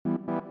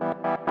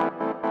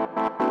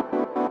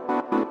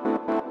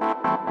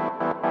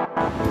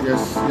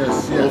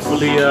Yes.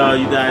 Hopefully, you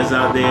guys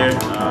out there.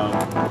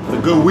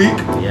 A good week.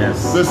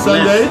 Yes. Good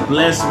Sunday.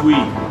 Blessed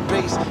week.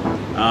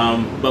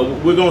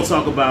 But we're going to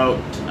talk about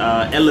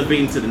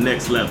elevating to the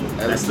next level.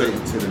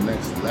 Elevating to the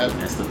next level.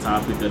 That's the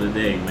topic of the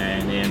day,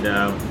 man. And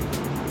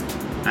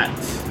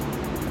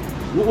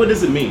what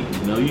does it mean?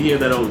 You know, you hear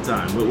that all the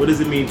time. What does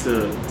it mean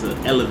to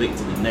elevate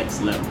to the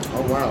next level?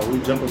 Oh wow, we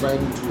jumping right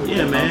into it.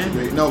 Yeah,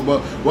 man. No,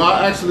 but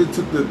I actually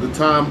took the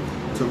time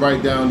to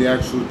write down the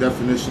actual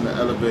definition of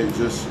elevate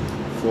just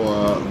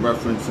for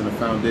reference and a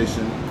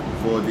foundation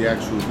for the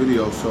actual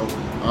video. So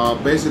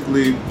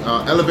basically,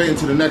 elevating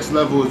to the next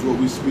level is what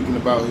we're speaking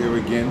about here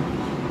again.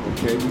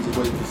 Okay, we just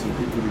wait for some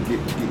people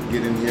to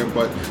get in here.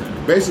 But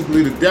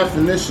basically, the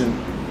definition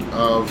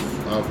of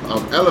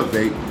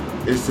elevate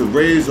is to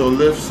raise or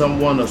lift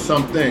someone or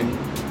something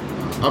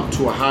up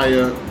to a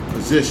higher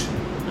position.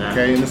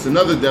 Okay, and it's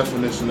another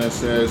definition that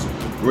says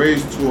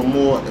raise to a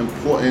more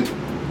important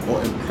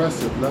or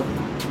impressive level.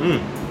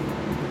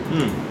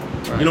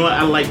 Right. You know what?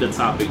 I like the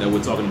topic that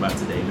we're talking about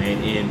today,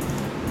 man. And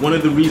one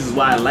of the reasons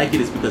why I like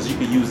it is because you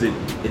could use it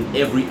in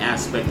every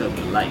aspect of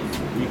your life.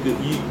 You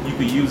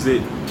could use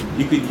it.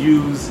 You could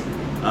use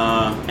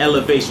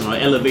elevation or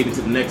elevating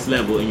to the next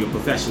level in your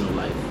professional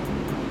life.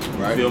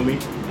 Right. You feel me?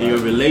 In your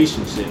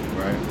relationship.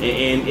 Right.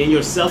 And in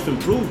your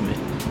self-improvement.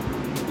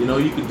 You know,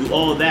 you could do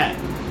all that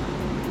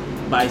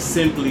by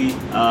simply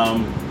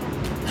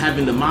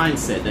having the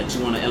mindset that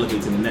you want to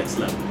elevate to the next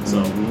level.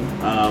 So,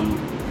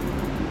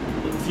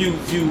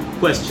 few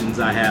questions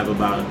I have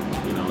about,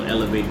 you know,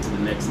 elevating to the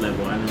next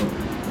level. I know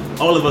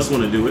all of us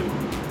want to do it,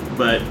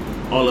 but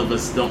all of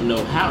us don't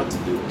know how to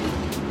do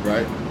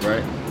it.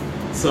 Right.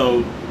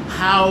 So,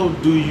 how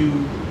do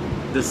you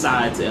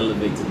decide to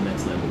elevate to the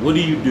next level? What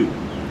do you do?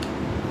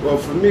 Well,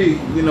 for me,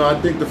 you know, I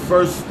think the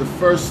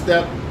first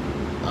step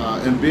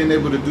in being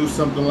able to do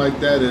something like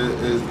that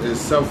is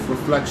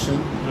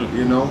self-reflection.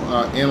 You know,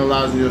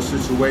 analyzing your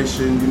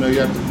situation. You know,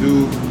 you have to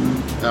do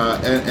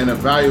an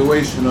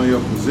evaluation on your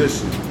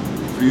position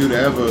for you to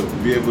ever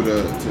be able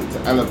to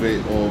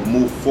elevate or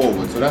move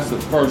forward. So that's the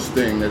first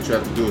thing that you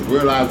have to do is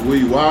realize where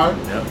you are,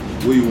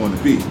 where you want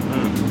to be.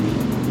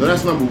 So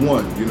that's number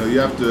one. You know, you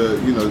have to,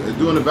 you know,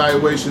 do an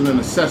evaluation and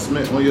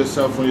assessment on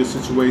yourself, on your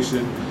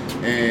situation,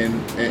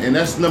 and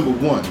that's number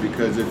one,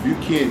 because if you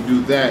can't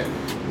do that,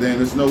 then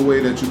there's no way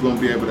that you're going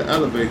to be able to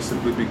elevate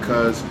simply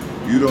because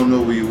you don't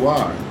know where you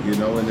are, you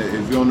know, and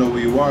if you don't know where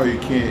you are, you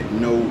can't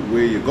know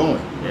where you're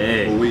going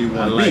or where you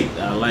want to be.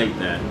 I like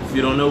that. If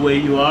you don't know where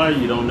you are,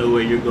 you don't know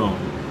where you're going.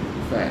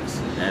 Facts.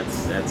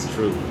 That's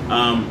true.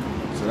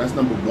 So that's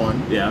number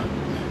one. Yeah.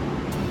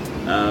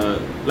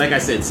 Like I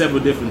said,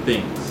 several different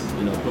things.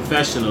 You know,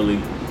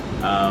 professionally,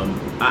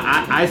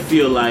 I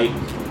feel like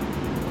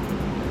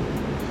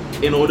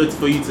in order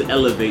for you to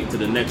elevate to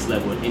the next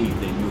level in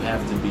anything, you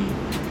have to be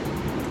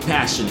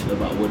passionate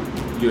about what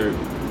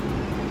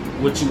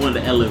you want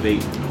to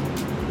elevate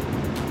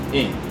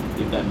in,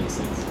 if that makes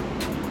sense.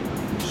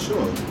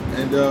 Sure.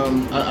 And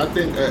I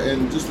think,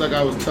 and just like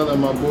I was telling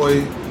my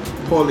boy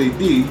Paulie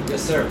D.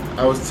 Yes, sir.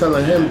 I was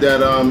telling him that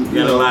you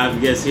got a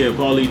live guest here,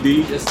 Paulie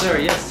D. Yes, sir.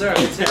 Let's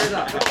tear it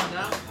up. Come on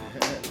now.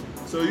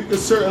 So you can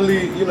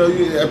certainly, you know,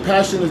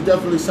 passion is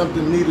definitely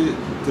something needed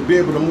to be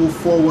able to move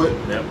forward.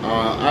 Yep.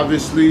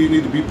 Obviously, you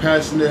need to be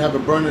passionate, have a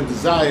burning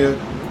desire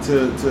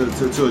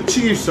to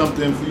achieve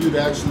something for you to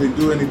actually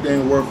do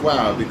anything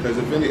worthwhile. Because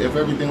if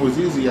everything was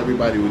easy,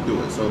 everybody would do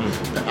it. So,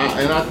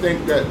 and I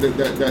think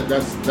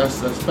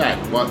that's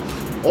fact. But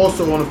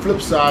also on the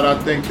flip side,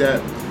 I think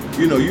that,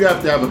 you know, you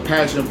have to have a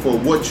passion for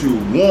what you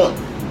want.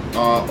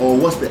 Or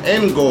what's the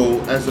end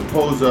goal as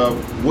opposed to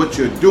what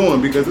you're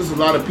doing, because there's a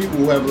lot of people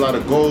who have a lot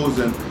of goals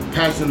and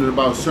passionate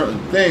about certain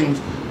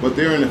things, but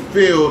they're in a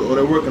field or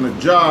they're working a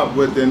job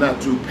where they're not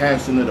too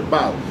passionate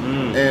about.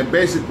 And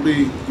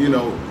basically, you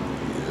know,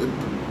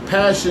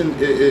 passion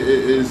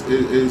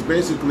is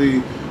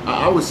basically,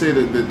 I would say,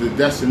 the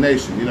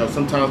destination. You know,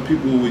 sometimes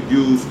people would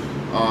use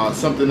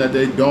something that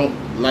they don't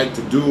like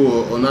to do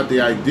or not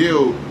the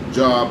ideal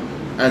job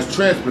as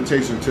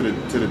transportation to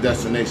the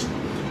destination.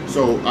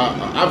 So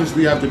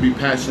obviously you have to be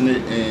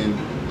passionate, and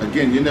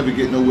again, you never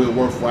get nowhere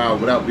worthwhile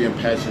without being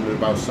passionate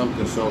about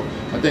something. So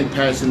I think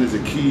passion is a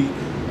key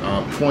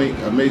point,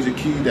 a major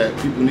key that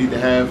people need to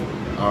have,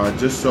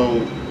 just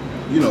so,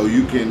 you know,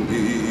 you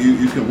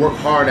can work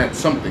hard at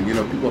something. You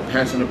know, people are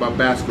passionate about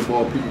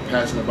basketball, people are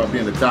passionate about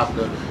being a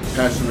doctor,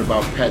 passionate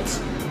about pets,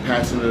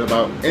 passionate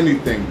about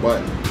anything.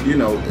 But, you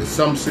know, in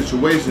some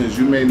situations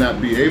you may not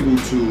be able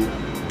to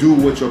do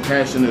what your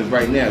passion is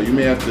right now. You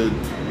may have to,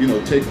 you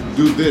know,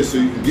 do this so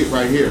you can get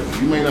right here.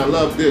 You may not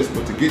love this,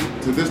 but to get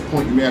to this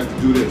point, you may have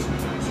to do this.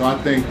 So I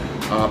think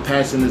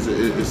passion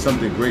is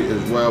something great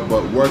as well,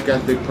 but work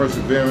ethic,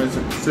 perseverance,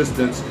 and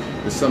persistence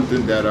is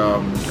something that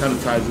kind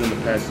of ties into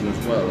passion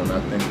as well. And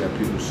I think that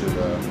people should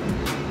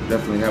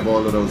definitely have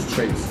all of those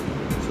traits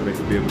so they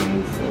can be able to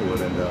move forward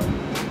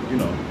and, you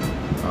know,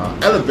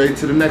 elevate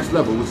to the next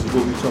level, which is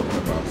what we're talking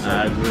about. So.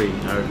 I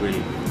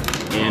agree.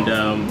 And,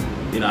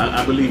 you know,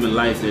 I believe in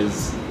life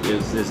there's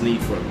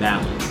need for a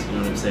balance, you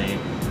know what I'm saying?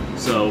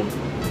 So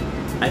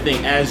I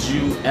think as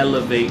you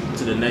elevate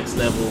to the next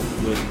level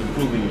with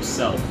improving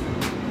yourself,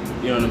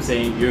 you know what I'm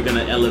saying, you're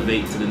gonna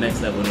elevate to the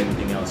next level and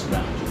everything else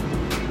around you.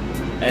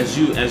 As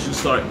you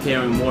start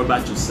caring more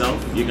about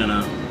yourself, you're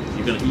gonna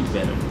eat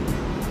better.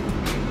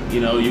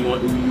 You know, you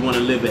want to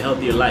live a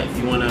healthier life.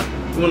 You want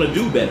to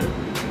do better.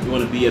 You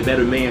want to be a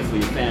better man for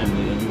your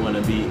family, and you want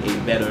to be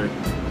a better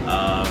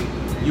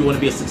you want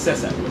to be a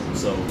success at work.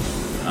 So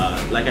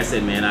like I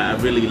said, man, I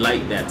really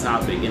like that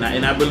topic, and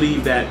I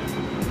believe that,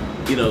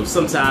 you know,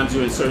 sometimes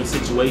you're in certain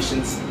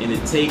situations and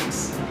it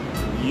takes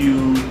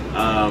you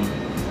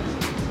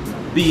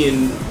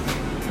being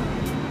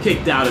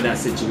kicked out of that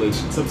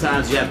situation.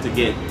 Sometimes you have to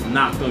get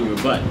knocked on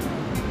your butt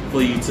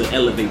for you to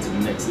elevate to the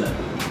next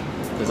level.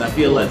 Because I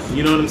feel like,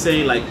 you know what I'm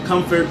saying? Like,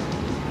 comfort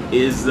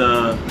is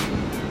the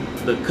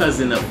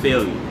cousin of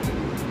failure.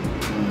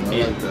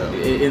 I like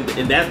that.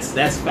 And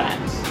that's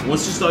facts.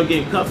 Once you start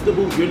getting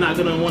comfortable, you're not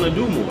gonna want to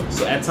do more.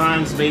 So at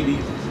times, maybe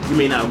you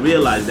may not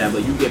realize that,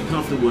 but you get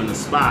comfortable in a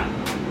spot,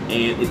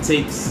 and it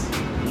takes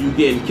you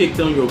getting kicked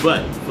on your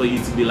butt for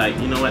you to be like,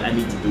 you know what, I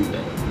need to do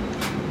better.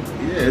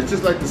 Yeah, it's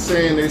just like the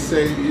saying they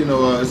say, you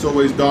know, it's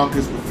always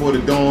darkest before the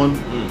dawn.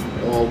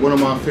 Or one of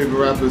my favorite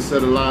rappers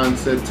said a line,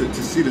 said to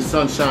see the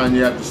sunshine,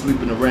 you have to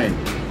sleep in the rain.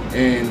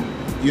 And,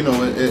 you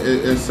know,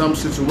 in some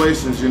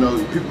situations, you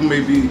know, people may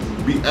be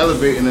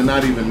elevating and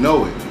not even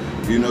know it.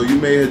 You know, you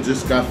may have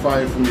just got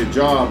fired from your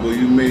job, or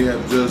you may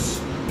have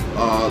just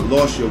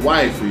lost your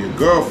wife or your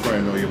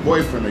girlfriend or your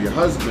boyfriend or your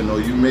husband, or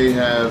you may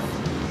have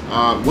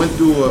went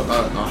through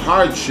a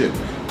hardship.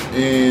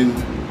 And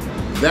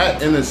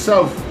that in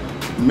itself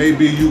may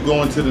be you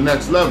going to the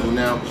next level.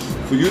 Now,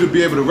 for you to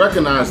be able to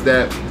recognize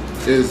that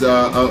is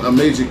a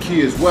major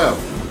key as well.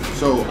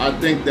 So I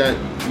think that,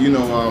 you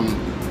know,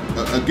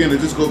 again, it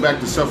just goes back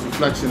to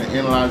self-reflection and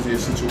analyzing your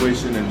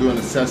situation and doing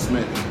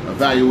assessment,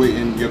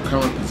 evaluating your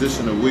current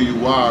position of where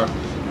you are,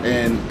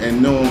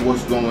 and knowing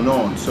what's going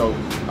on. So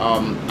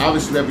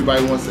obviously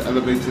everybody wants to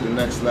elevate to the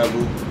next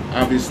level.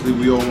 Obviously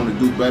we all want to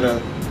do better,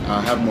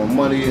 have more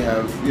money,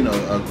 have, you know,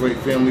 a great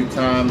family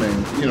time,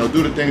 and, you know,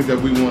 do the things that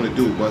we want to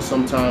do. But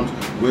sometimes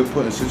we're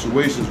put in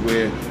situations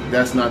where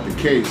that's not the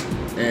case,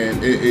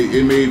 and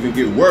it may even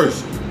get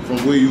worse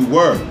from where you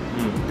were.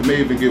 It may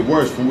even get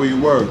worse from where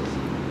you were.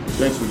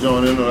 Thanks for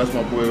joining in. Oh, that's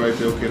my boy right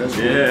there. Okay, that's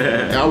cool.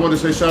 Yeah. And I want to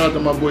say shout out to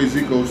my boy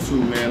Zico's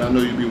too, man. I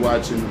know you be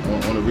watching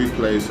on the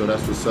replay, so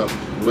that's what's up.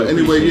 But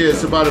anyway, yeah,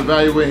 it's about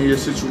evaluating your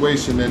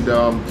situation, and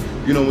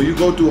you know, when you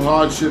go through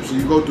hardships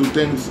and you go through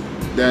things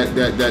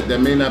that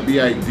may not be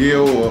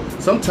ideal, or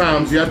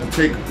sometimes you have to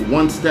take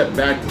one step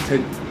back to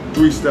take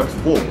 3 steps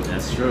forward.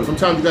 That's true.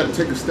 Sometimes you got to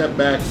take a step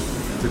back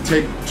to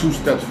take 2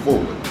 steps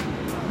forward.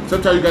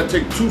 Sometimes you got to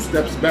take 2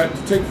 steps back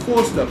to take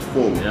 4 steps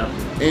forward. Yeah.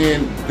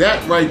 And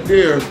that right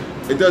there,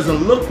 it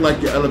doesn't look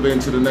like you're elevating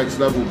to the next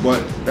level,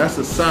 but that's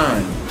a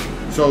sign.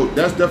 So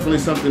that's definitely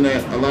something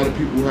that a lot of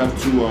people have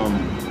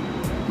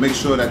to make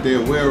sure that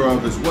they're aware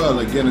of as well.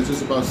 Again, it's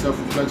just about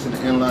self-reflection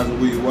and analyzing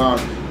where you are.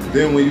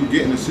 Then when you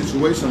get in a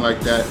situation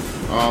like that,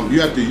 you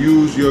have to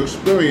use your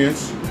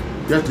experience.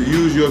 You have to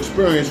use your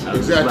experience. I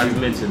was Exactly. just about to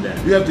mention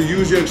that. You have to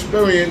use your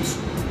experience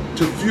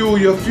to fuel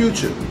your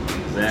future.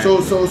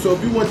 Exactly. So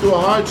if you went through a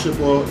hardship,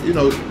 or, you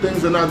know,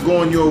 things are not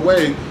going your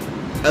way,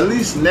 at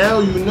least now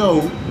you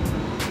know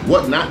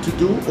what not to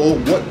do or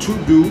what to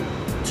do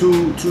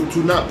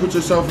to not put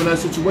yourself in that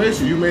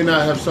situation. You may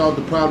not have solved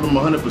the problem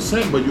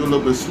 100%, but you're a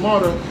little bit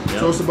smarter. Yep.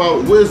 So it's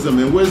about wisdom,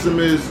 and wisdom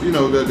is, you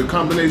know, the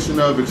combination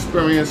of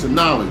experience and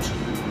knowledge,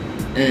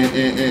 and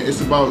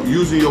it's about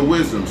using your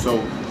wisdom. So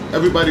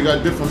everybody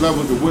got different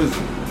levels of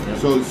wisdom.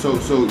 Yep.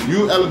 So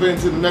you elevating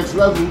to the next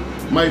level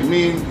might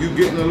mean you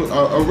getting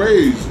a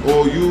raise,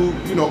 or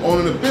you know,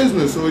 owning a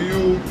business, or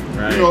you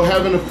know,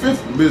 having a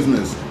 5th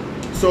business.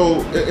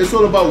 So it's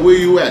all about where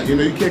you at. You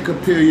know, you can't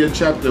compare your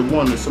chapter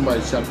 1 to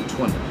somebody's chapter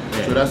 20.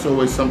 Yeah. So that's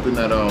always something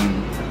that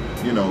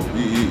you know,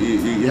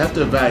 you have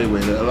to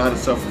evaluate it. A lot of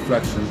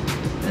self-reflection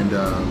and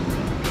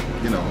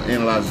you know,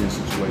 analyzing your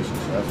situation.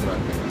 So that's what I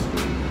think is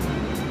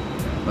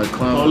good. Like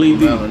climb up the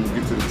mountain and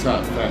get to the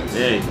top. Facts.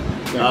 Hey.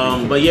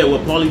 But yeah,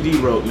 what Paulie D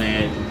wrote,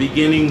 man,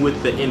 beginning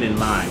with the end in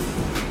mind.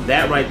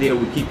 That right there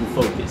would keep you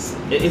focused.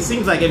 It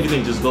seems like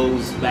everything just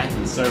goes back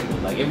in circle.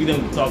 Like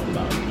everything we talked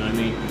about, you know what I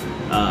mean?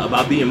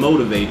 About being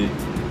motivated,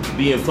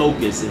 being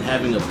focused, and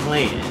having a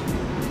plan.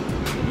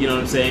 You know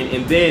what I'm saying?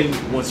 And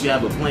then once you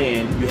have a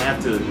plan, you have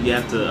to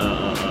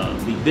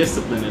be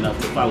disciplined enough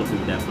to follow through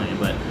with that plan.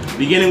 But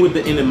beginning with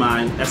the end in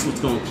mind, that's what's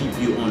going to keep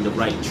you on the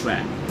right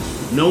track.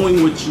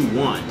 Knowing what you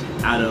want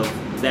out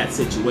of that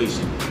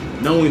situation,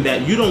 knowing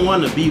that you don't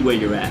want to be where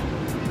you're at.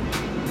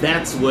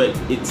 That's what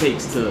it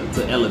takes to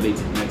elevate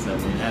to the next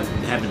level, and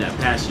having that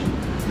passion.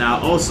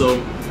 Now,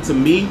 also, to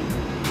me,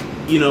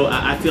 you know,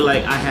 I feel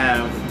like I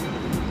have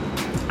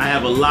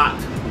a lot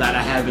that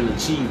I haven't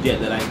achieved yet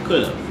that I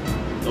could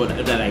have, or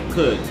that I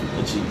could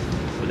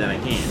achieve, or that I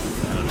can.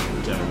 I don't know,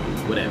 whichever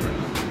one,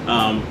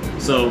 whatever.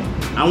 So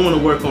I want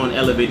to work on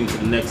elevating to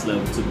the next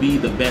level to be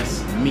the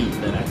best me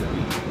that I could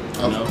be.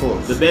 Of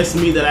course. The best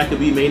me that I could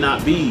be may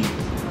not be,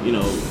 you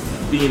know,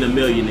 being a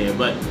millionaire,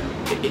 but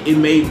It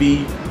may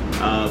be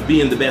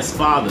being the best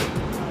father,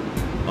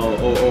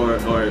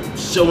 or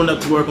showing up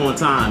to work on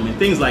time and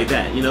things like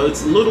that. You know,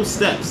 it's little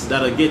steps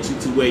that'll get you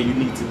to where you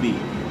need to be.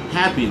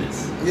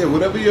 Happiness. Yeah,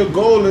 whatever your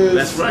goal is.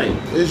 That's right.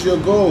 Is your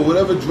goal.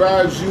 Whatever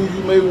drives you.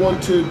 You may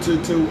want to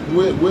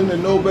win the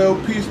Nobel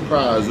Peace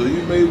Prize, or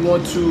you may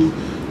want to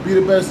be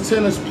the best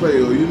tennis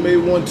player, or you may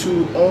want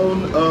to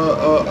own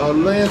a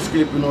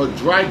landscaping or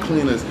dry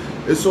cleaners.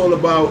 It's all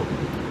about,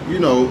 you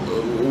know,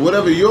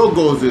 whatever your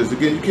goals is.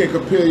 Again, you can't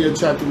compare your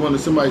chapter 1 to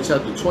somebody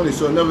chapter 20.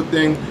 So another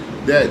thing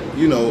that,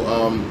 you know,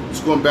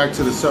 it's going back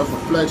to the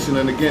self-reflection.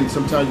 And again,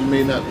 sometimes you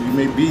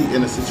may be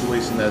in a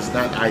situation that's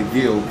not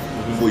ideal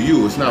for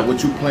you. It's not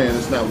what you planned.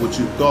 It's not what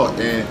you thought.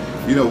 And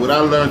you know, what I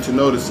learned to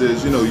notice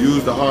is, you know,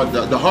 use the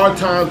hard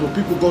times. When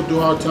people go through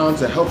hard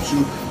times, it helps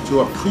you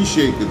to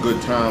appreciate the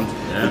good times,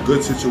 the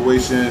good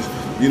situations.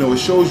 You know, it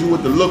shows you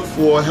what to look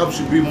for. It helps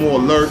you be more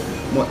alert,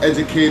 more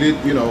educated.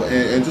 You know,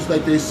 and just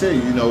like they say,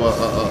 you know,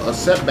 a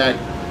setback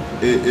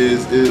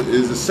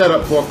is a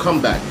setup for a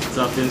comeback.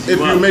 If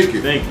you make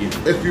it. Thank you.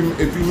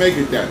 If you make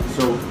it that.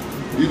 So,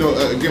 you know,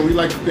 again, we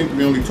like to think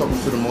we're only talking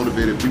to the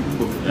motivated people,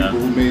 but for people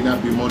who may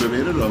not be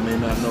motivated or may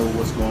not know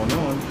what's going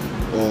on,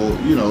 or,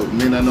 you know,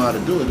 may not know how to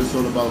do it, it's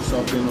all about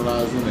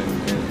self-analyzing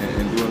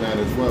and doing that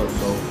as well.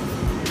 So,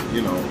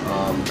 you know,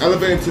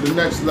 elevating to the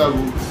next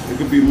level, it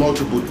could be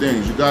multiple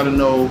things. You got to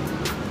know,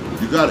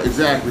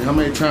 exactly how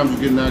many times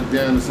you get knocked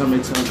down and how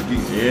many times you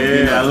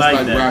get I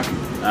like that. Rocky.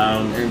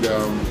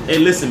 Hey,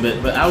 listen,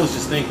 but I was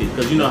just thinking,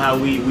 because you know how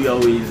we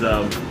always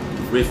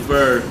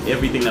refer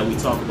everything that we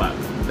talk about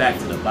back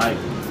to the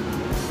Bible.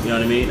 You know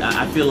what I mean?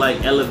 I feel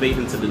like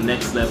elevating to the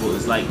next level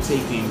is like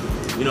taking,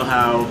 you know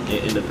how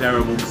in the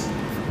parables,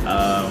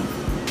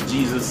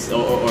 Jesus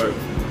or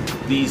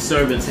these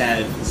servants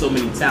had so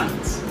many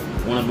talents.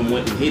 One of them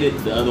went and hid it,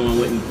 the other one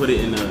went and put it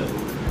in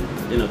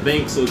a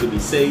bank so it could be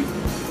safe.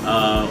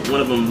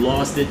 One of them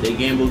lost it, they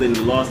gambled and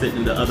lost it,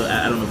 and the other,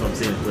 I don't know if I'm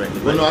saying it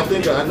correctly. Well, no, I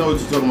think I know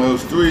what you're talking about. It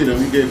was 3 of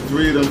them. He gave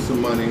 3 of them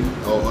some money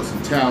or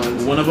some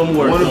talents. One of them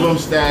worked. One of them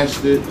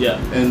stashed it.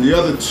 Yeah. And the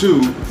other 2,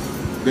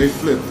 they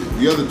flipped it.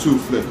 The other 2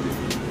 flipped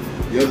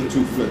it. The other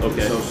 2 flipped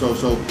okay. it.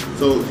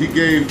 So he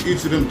gave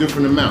each of them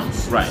different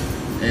amounts. Right.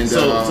 And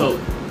so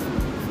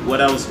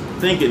what I was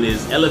thinking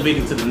is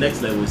elevating to the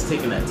next level is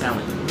taking that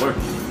talent and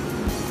working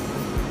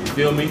it. You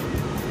feel me?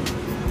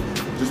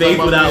 Faith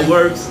without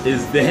works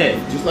is dead.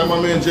 Just like my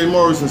man Jay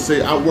Morrison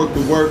say, I work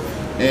the work,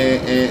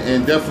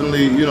 and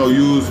definitely, you know,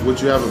 use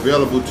what you have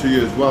available to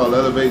you as well.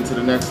 Elevating to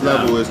the next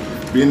level is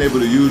being able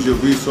to use your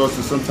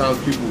resources. Sometimes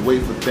people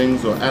wait for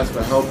things or ask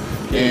for help,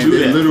 and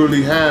they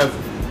literally have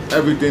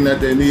everything that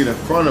they need in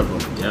front of them.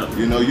 Yep.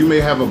 You know, you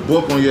may have a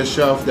book on your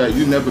shelf that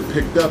you never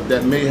picked up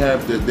that may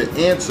have the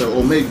answer,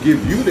 or may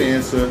give you the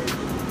answer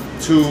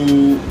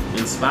to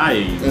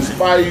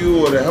inspire you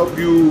or to help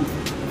you,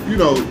 you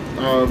know,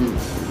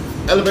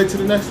 elevate to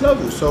the next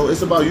level. So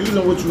it's about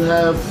using what you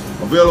have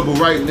available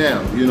right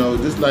now. You know,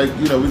 just like,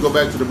 you know, we go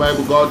back to the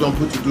Bible, God don't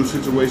put you through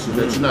situations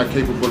that you're not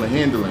capable of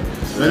handling.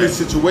 So any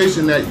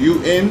situation that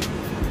you in,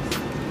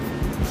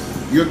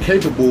 you're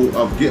capable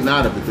of getting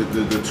out of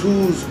it. The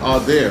tools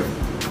are there.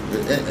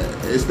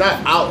 It's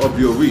not out of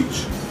your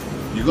reach.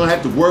 You're gonna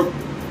have to work.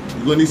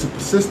 You're gonna need some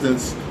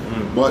persistence,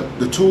 but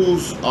the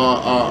tools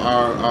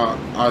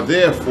are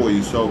there for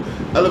you. So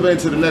elevating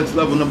to the next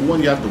level. Number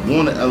 1, you have to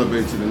want to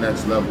elevate to the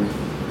next level,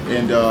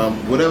 and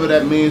whatever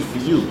that means for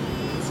you.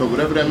 So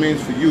whatever that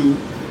means for you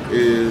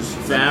is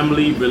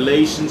family,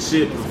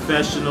 relationship,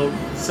 professional,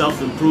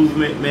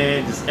 self-improvement,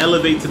 man. Just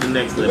elevate to the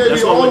next level.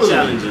 That's what we're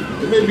challenging.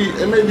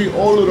 It may be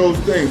all of those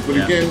things, but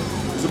again,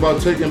 it's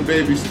about taking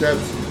baby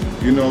steps.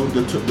 You know,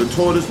 the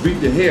tortoise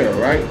beat the hare,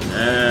 right?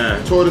 Yeah.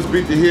 The tortoise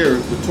beat the hare.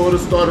 The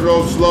tortoise started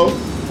off slow,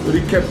 but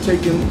he kept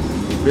taking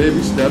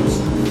baby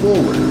steps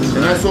forward.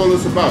 And that's all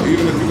it's about.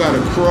 Even if you gotta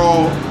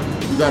crawl,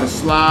 you gotta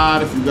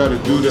slide, if you gotta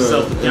do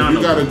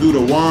the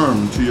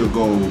worm to your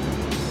goal,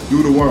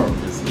 do the worm.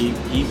 Just keep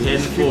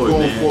heading keep forward,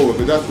 going man. forward,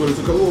 because that's what it's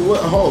about.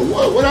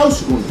 What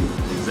else you gonna do?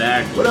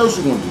 Exactly. What else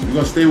you gonna do? You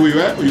gonna stay where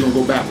you're at, or you gonna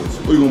go backwards,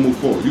 or you gonna move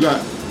forward? You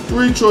got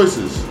 3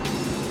 choices.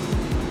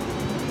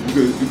 You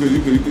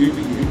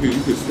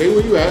could stay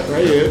where you at,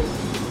 right here.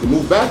 You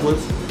move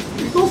backwards.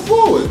 You go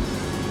forward.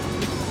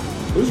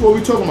 This is what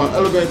we're talking about.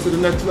 Elevating to the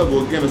next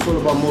level. Again, it's all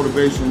about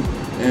motivation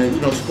and,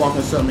 you know,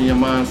 sparking something in your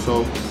mind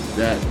so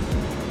that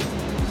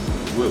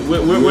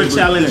we're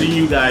challenging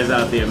you guys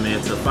out there,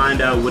 man, to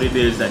find out what it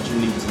is that you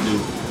need to do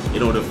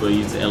in order for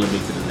you to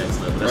elevate to the next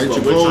level. That's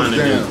what we're trying to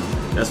do.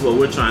 That's what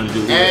we're trying to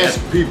do. Ask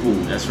people.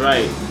 That's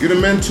right. Get a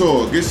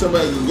mentor. Get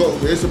somebody.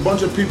 There's a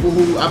bunch of people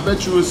who, I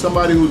bet you, is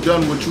somebody who's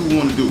done what you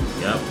want to do.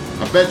 Yep.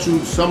 I bet you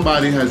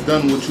somebody has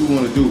done what you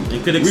want to do.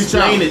 And could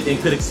explain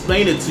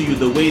it to you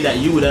the way that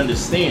you would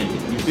understand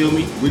it. You feel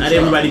me? Not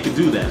everybody could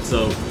do that.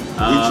 So reach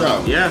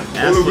out. Yeah.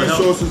 All the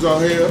resources are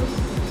here.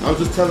 I was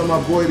just telling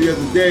my boy the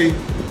other day,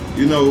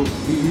 you know,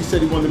 he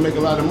said he wanted to make a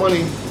lot of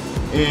money,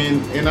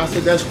 and I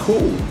said that's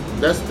cool.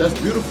 That's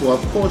beautiful.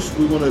 Of course,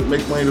 we want to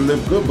make money to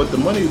live good, but the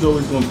money is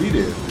always going to be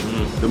there.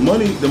 The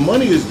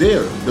money is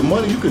there. The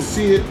money, you can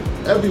see it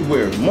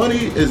everywhere.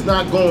 Money is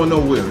not going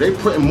nowhere. They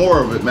printing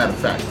more of it, matter of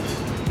fact.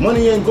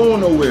 Money ain't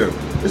going nowhere.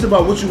 It's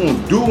about what you're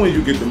gonna do when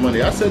you get the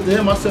money. I said to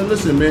him, I said,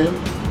 listen, man,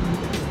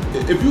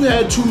 if you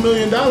had $2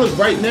 million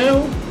right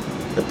now,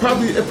 it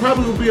probably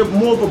would be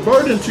more of a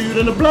burden to you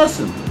than a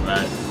blessing.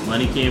 Right.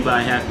 Money can't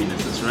buy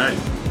happiness. That's right.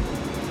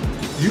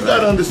 You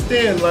gotta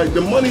understand, like,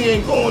 the money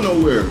ain't going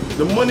nowhere.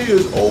 The money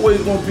is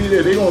always gonna be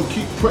there. They gonna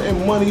keep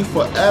printing money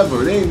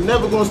forever. They ain't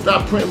never gonna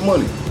stop printing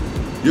money.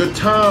 Your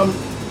time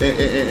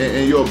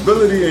and your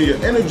ability and your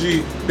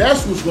energy,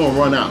 that's what's gonna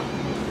run out.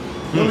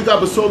 You only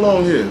got but so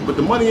long here, but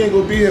the money ain't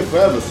gonna be here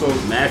forever. So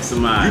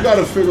maximize. You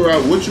gotta figure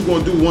out what you're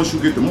gonna do once you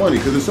get the money.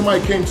 Because if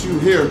somebody came to you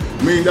here,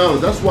 $1 million,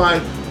 that's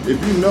why, if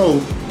you know,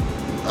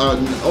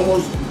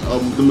 almost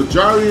the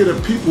majority of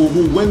the people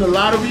who win the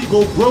lottery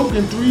go broke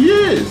in 3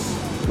 years.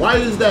 Why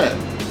is that?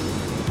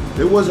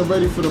 They wasn't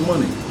ready for the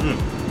money.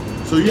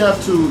 So you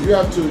have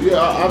to,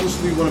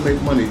 obviously you want to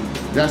make money.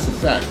 That's a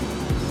fact.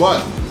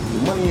 But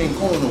the money ain't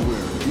going nowhere.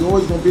 You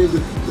always gonna be able to,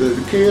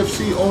 the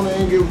KFC owner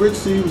ain't get rich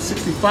till he was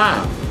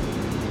 65.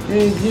 He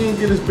ain't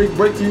get his big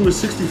break till he was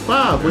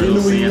 65, but he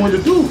knew what he wanted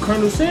to do.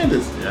 Colonel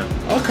Sanders. Yeah.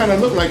 I kind of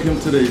look like him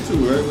today too,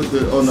 right? With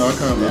the, oh no, I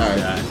kind of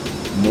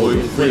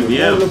Morgan Freeman.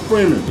 Yeah. Morgan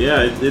Freeman.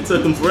 Yeah, it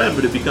took him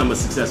forever to become a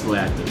successful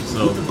actor.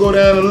 So you could go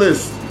down the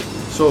list.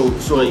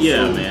 But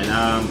yeah, man.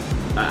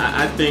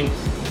 I think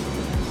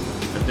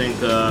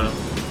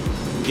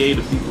we gave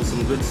the people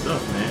some good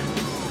stuff, man.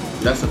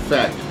 That's a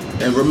fact.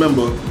 And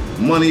remember,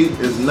 money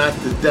is not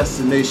the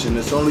destination.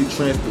 It's only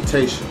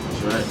transportation.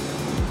 That's right.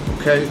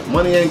 Okay?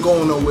 Money ain't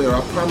going nowhere.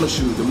 I promise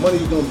you. The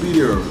money's going to be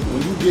there.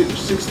 When you get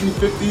 60,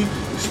 50, you're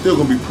still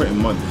going to be printing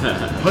money.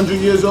 100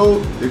 years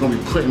old, they're going to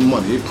be printing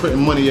money. They're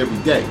printing money every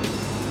day.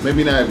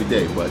 Maybe not every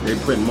day, but they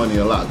print money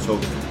a lot. So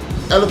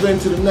elevating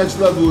to the next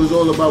level is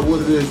all about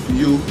what it is for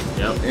you.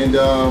 Yep. And,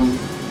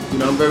 you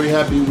know, I'm very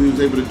happy we was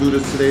able to do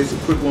this today. It's a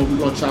quick one. We're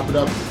going to chop it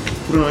up,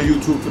 put it on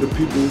YouTube for the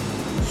people.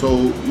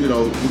 So, you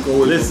know, we can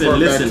always refer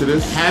back to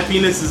this.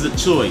 Happiness is a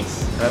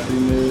choice.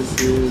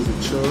 Happiness is a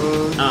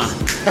choice.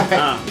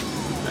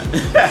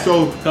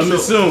 So Coming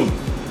soon.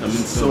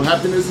 So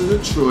happiness is a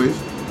choice.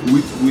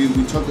 We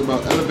talked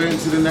about elevating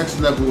to the next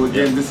level.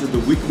 Again, Yeah. This is the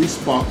weekly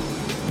Spark.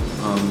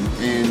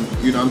 And,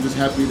 you know, I'm just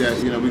happy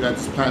that, you know, we got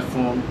this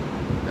platform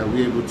that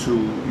we're able to,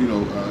 you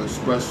know,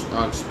 express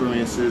our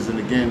experiences. And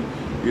again,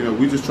 you know,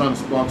 we just trying to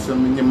spark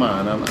something in your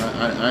mind.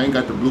 I ain't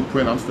got the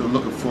blueprint. I'm still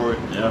looking for it.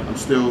 Yeah. I'm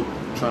still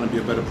trying to be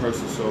a better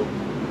person. So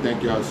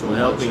thank y'all so much. We're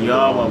helping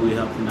y'all while we're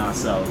helping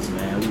ourselves,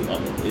 man.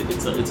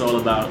 It's all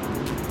about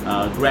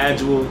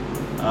gradual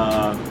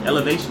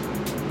elevation.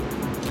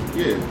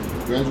 Yeah,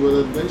 gradual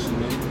elevation,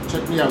 man.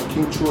 Check me out,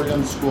 King Troy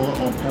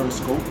 _ on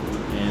Periscope.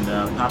 And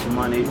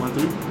Papamon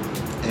 813.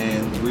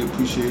 And we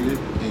appreciate it,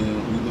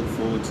 and we look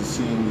forward to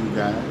seeing you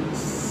guys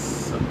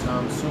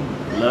sometime soon.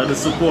 Love the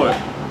support.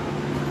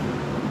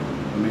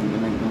 Let me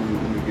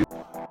get